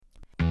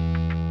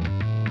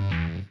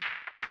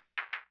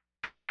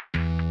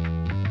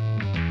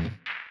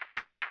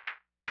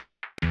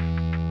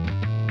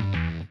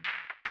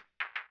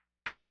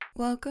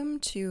Welcome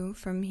to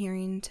From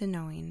Hearing to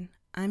Knowing.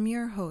 I'm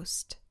your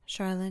host,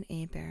 Charlotte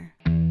Aber.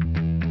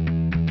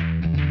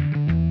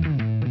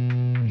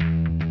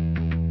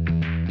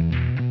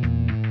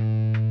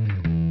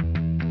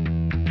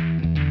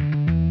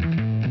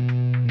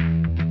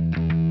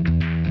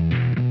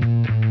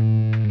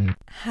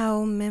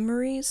 How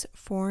memories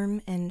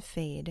form and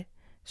fade.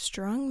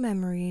 Strong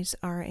memories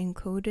are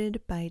encoded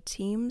by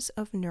teams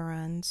of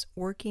neurons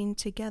working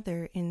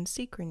together in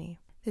synchrony.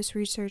 This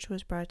research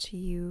was brought to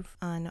you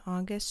on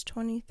August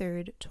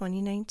 23,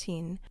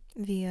 2019,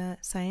 via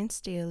Science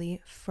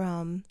Daily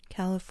from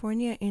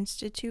California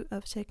Institute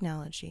of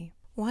Technology.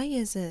 Why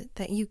is it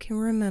that you can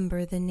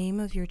remember the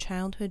name of your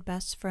childhood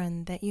best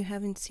friend that you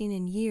haven't seen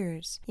in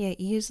years, yet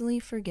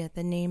easily forget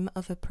the name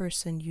of a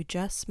person you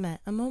just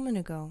met a moment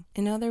ago?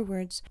 In other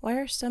words, why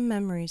are some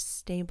memories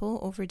stable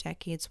over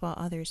decades while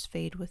others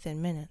fade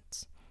within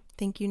minutes?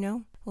 Think you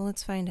know? Well,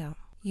 let's find out.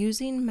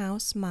 Using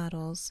mouse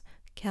models,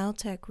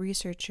 Caltech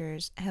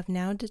researchers have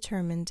now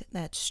determined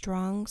that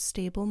strong,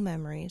 stable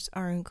memories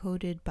are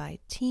encoded by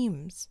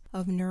teams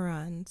of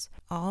neurons,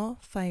 all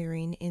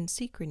firing in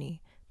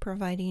synchrony,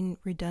 providing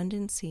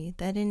redundancy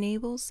that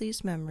enables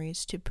these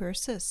memories to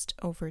persist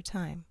over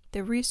time.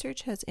 The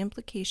research has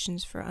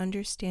implications for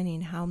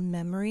understanding how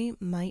memory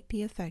might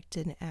be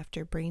affected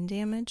after brain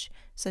damage,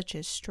 such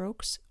as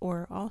strokes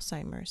or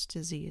Alzheimer's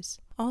disease.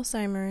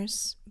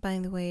 Alzheimer's, by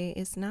the way,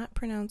 is not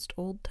pronounced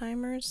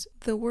old-timers.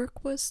 The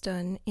work was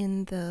done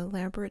in the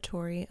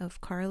laboratory of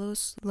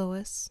Carlos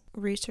Lois,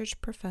 research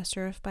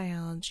professor of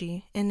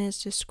biology, and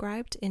is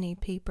described in a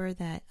paper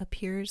that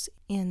appears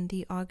in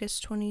the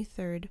August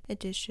 23rd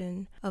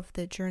edition of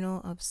the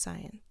Journal of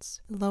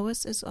Science.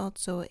 Lois is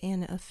also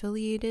an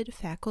affiliated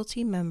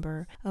faculty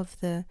member of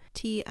the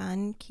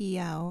Tian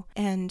Kiao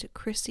and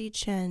Chrissy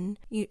Chen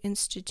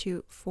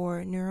Institute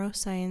for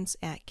Neuroscience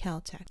at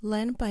Caltech.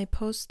 Led by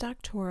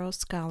postdoctoral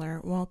scholar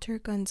Walter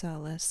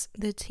Gonzalez,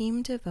 the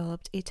team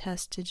developed a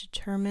test to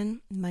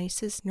determine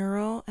mice's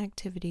neural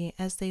activity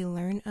as they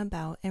learn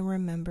about and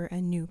remember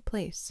a new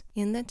place.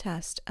 In the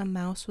test, a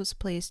mouse was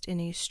placed in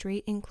a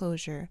straight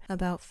enclosure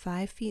about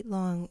 5 feet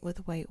long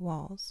with white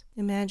walls.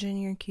 Imagine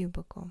your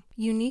cubicle.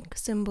 Unique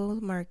symbol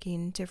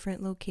marking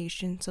different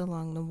locations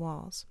along the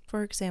walls.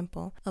 For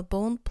example, a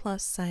bold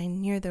plus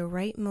sign near the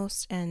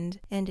rightmost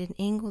end and an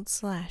angled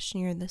slash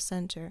near the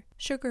center.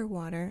 Sugar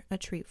water, a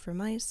treat for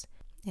mice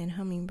and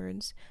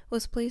hummingbirds,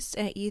 was placed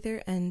at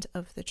either end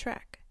of the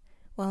track.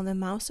 While the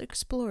mouse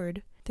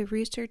explored, the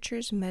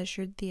researchers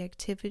measured the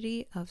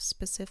activity of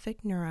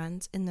specific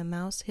neurons in the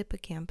mouse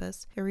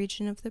hippocampus, a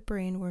region of the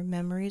brain where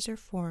memories are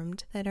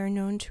formed that are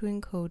known to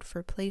encode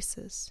for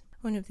places.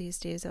 One of these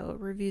days I'll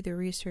review the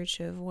research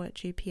of what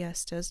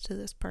GPS does to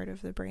this part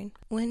of the brain.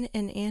 When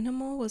an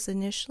animal was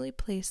initially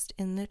placed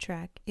in the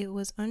track, it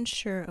was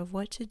unsure of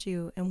what to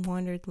do and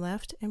wandered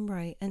left and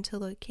right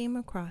until it came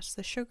across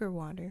the sugar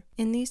water.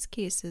 In these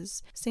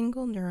cases,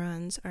 single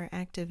neurons are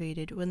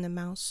activated when the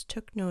mouse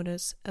took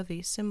notice of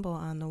a symbol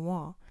on the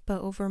wall.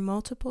 But over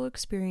multiple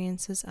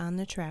experiences on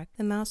the track,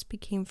 the mouse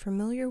became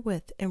familiar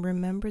with and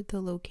remembered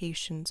the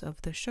locations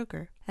of the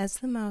sugar. As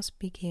the mouse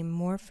became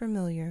more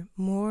familiar,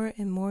 more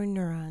and more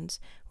neurons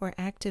were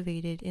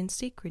activated in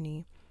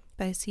synchrony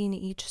by seeing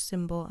each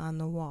symbol on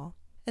the wall.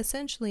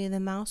 Essentially, the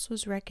mouse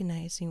was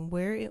recognizing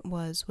where it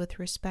was with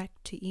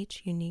respect to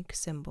each unique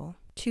symbol.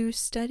 To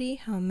study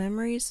how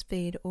memories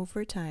fade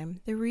over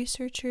time, the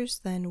researchers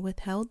then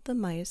withheld the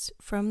mice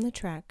from the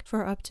track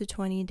for up to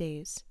 20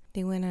 days.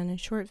 They went on a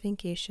short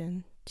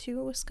vacation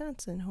to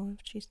Wisconsin. Oh,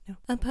 jeez, no.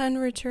 Upon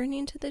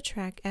returning to the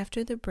track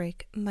after the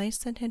break, mice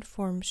that had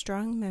formed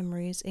strong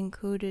memories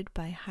encoded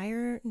by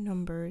higher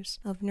numbers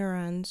of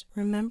neurons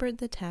remembered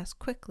the task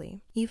quickly.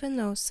 Even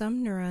though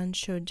some neurons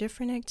showed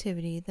different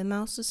activity, the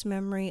mouse's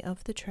memory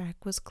of the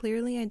track was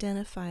clearly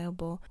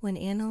identifiable when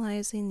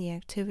analyzing the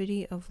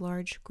activity of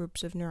large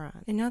groups of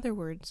neurons. In other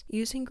words,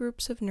 using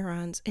groups of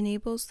neurons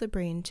enables the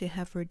brain to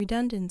have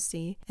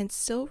redundancy and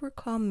still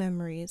recall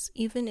memories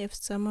even if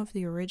some of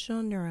the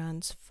original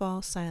neurons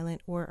fall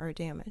silent or are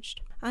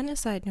damaged. On a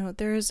side note,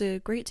 there is a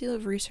great deal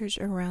of research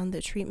around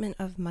the treatment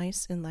of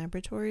mice in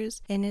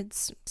laboratories, and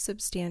it's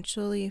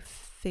substantially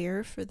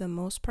fair for the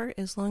most part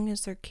as long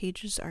as their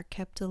cages are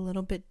kept a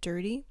little bit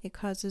dirty. It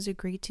causes a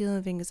great deal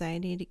of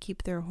anxiety to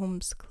keep their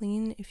homes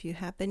clean if you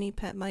have any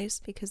pet mice,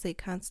 because they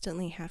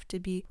constantly have to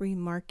be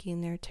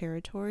remarking their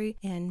territory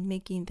and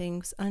making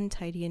things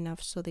untidy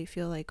enough so they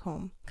feel like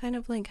home. Kind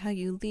of like how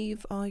you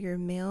leave all your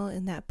mail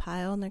in that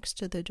pile next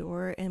to the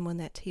door, and when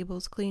that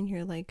table's clean,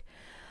 you're like,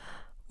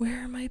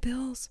 where are my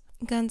bills?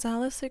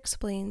 Gonzalez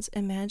explains,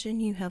 imagine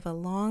you have a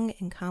long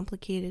and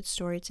complicated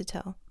story to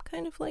tell,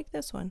 kind of like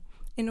this one.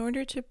 In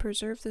order to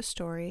preserve the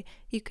story,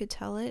 you could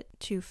tell it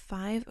to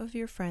 5 of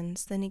your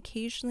friends, then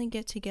occasionally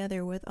get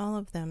together with all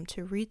of them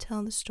to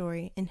retell the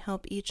story and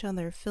help each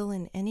other fill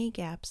in any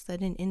gaps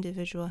that an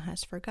individual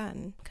has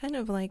forgotten. Kind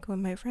of like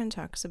when my friend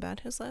talks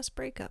about his last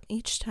breakup.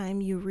 Each time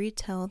you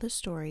retell the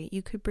story,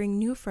 you could bring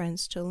new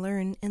friends to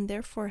learn and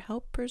therefore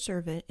help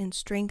preserve it and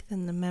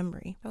strengthen the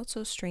memory. It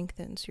also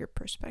strengthens your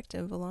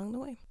perspective along the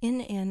way.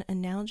 In an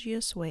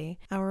analogous way,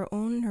 our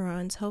own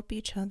neurons help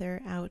each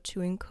other out to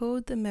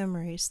encode the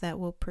memories that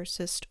will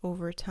persist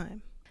over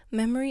time.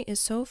 Memory is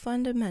so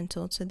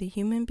fundamental to the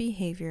human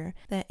behavior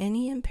that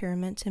any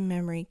impairment to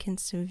memory can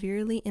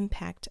severely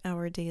impact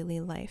our daily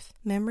life.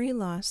 Memory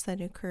loss that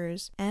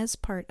occurs as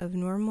part of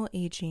normal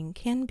aging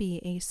can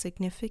be a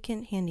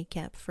significant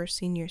handicap for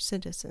senior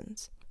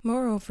citizens.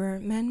 Moreover,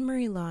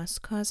 memory loss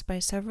caused by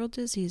several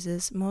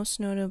diseases, most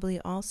notably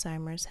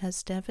Alzheimer's,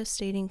 has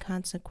devastating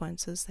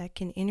consequences that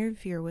can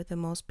interfere with the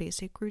most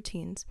basic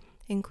routines,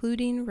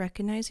 including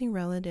recognizing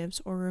relatives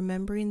or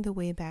remembering the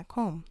way back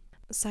home.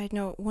 Side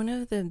note, one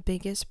of the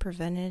biggest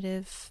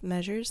preventative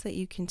measures that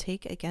you can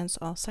take against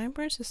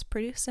Alzheimer's is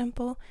pretty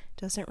simple,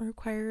 doesn't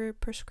require a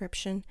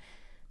prescription.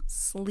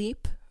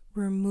 Sleep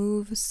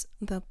removes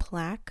the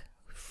plaque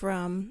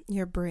from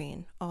your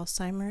brain.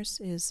 Alzheimer's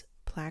is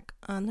plaque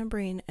on the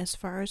brain as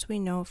far as we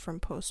know from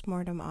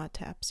postmortem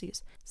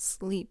autopsies.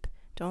 Sleep.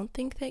 Don't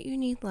think that you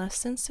need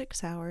less than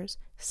 6 hours,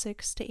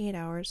 6 to 8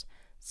 hours.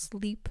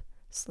 Sleep,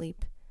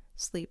 sleep,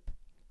 sleep.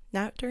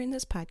 Not during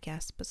this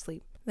podcast, but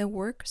sleep. The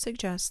work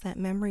suggests that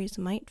memories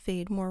might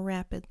fade more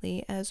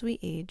rapidly as we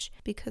age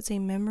because a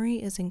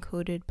memory is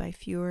encoded by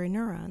fewer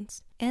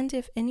neurons. And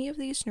if any of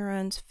these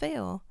neurons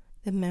fail,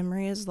 the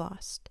memory is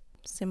lost,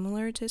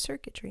 similar to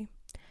circuitry.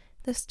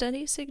 The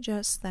study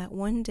suggests that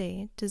one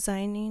day,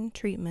 designing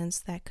treatments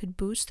that could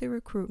boost the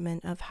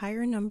recruitment of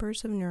higher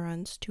numbers of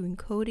neurons to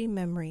encode a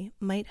memory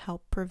might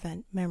help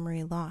prevent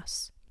memory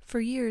loss. For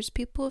years,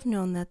 people have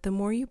known that the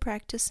more you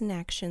practice an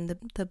action,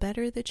 the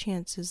better the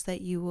chances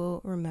that you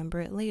will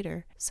remember it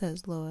later,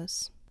 says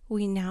Lois.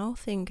 We now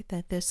think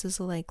that this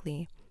is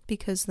likely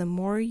because the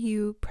more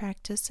you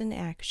practice an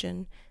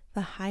action,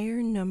 the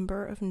higher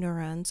number of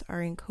neurons are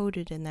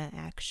encoded in that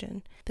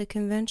action. The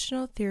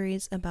conventional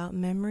theories about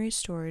memory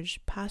storage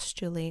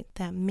postulate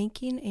that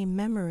making a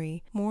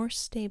memory more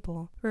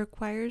stable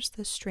requires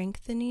the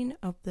strengthening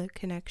of the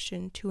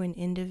connection to an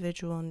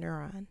individual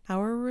neuron.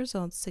 Our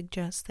results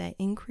suggest that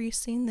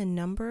increasing the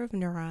number of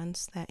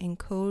neurons that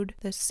encode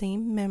the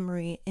same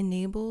memory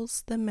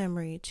enables the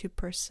memory to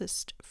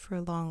persist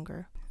for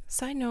longer.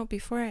 Side note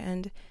before I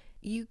end,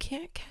 you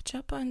can't catch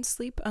up on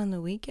sleep on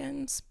the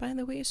weekends, by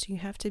the way, so you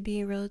have to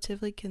be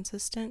relatively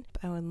consistent.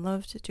 I would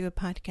love to do a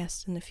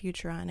podcast in the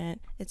future on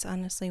it. It's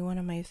honestly one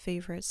of my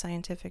favorite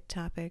scientific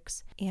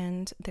topics.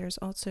 And there's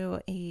also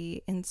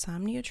a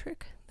insomnia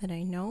trick that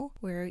I know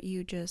where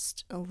you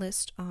just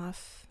list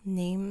off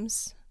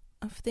names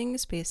of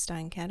things based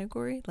on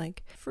category,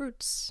 like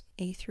fruits,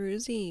 A through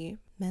Z,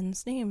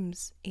 men's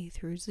names, A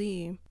through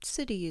Z,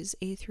 cities,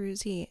 A through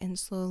Z, and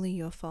slowly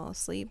you'll fall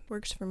asleep.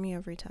 Works for me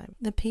every time.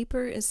 The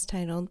paper is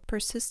titled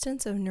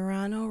Persistence of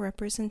Neuronal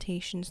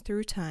Representations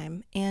Through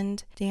Time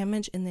and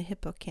Damage in the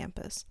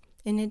Hippocampus.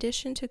 In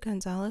addition to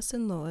Gonzalez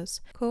and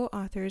Lois,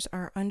 co-authors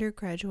are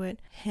undergraduate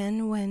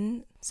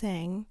Han-Wen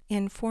Zhang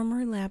and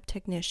former lab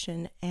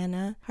technician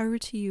Anna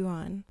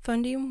Harutiyuan.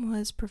 Funding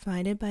was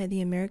provided by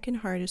the American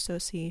Heart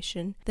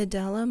Association, the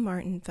Della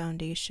Martin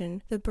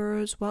Foundation, the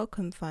Burroughs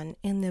Wellcome Fund,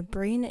 and the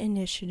Brain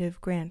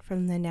Initiative grant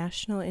from the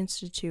National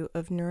Institute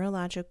of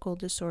Neurological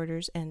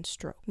Disorders and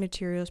Stroke.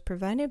 Materials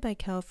provided by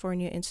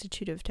California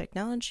Institute of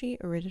Technology,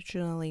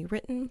 originally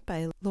written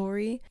by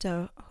Lori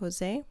De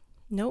Jose.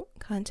 Note,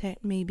 content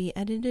may be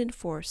edited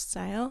for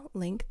style,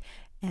 length,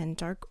 and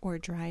dark or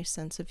dry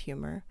sense of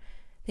humor.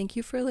 Thank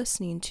you for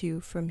listening to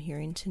From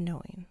Hearing to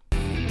Knowing.